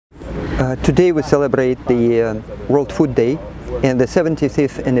Today we celebrate the World Food Day and the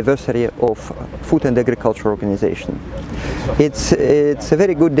 75th anniversary of Food and Agriculture Organization. It's a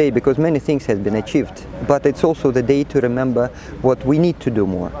very good day because many things have been achieved, but it's also the day to remember what we need to do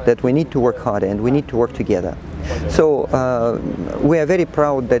more, that we need to work harder and we need to work together. So we are very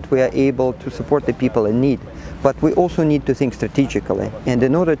proud that we are able to support the people in need, but we also need to think strategically, and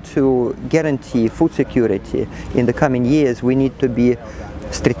in order to guarantee food security in the coming years we need to be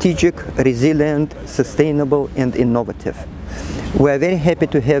strategic, resilient, sustainable and innovative. We are very happy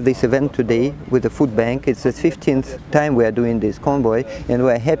to have this event today with the food bank. It's the 15th time we are doing this convoy, and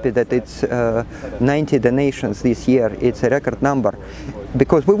we are happy that it's 90 donations this year. It's a record number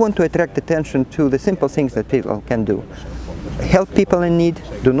because we want to attract attention to the simple things that people can do. Help people in need,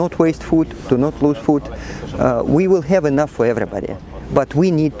 do not waste food, do not lose food. We will have enough for everybody, but we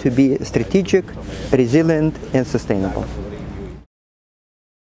need to be strategic, resilient and sustainable.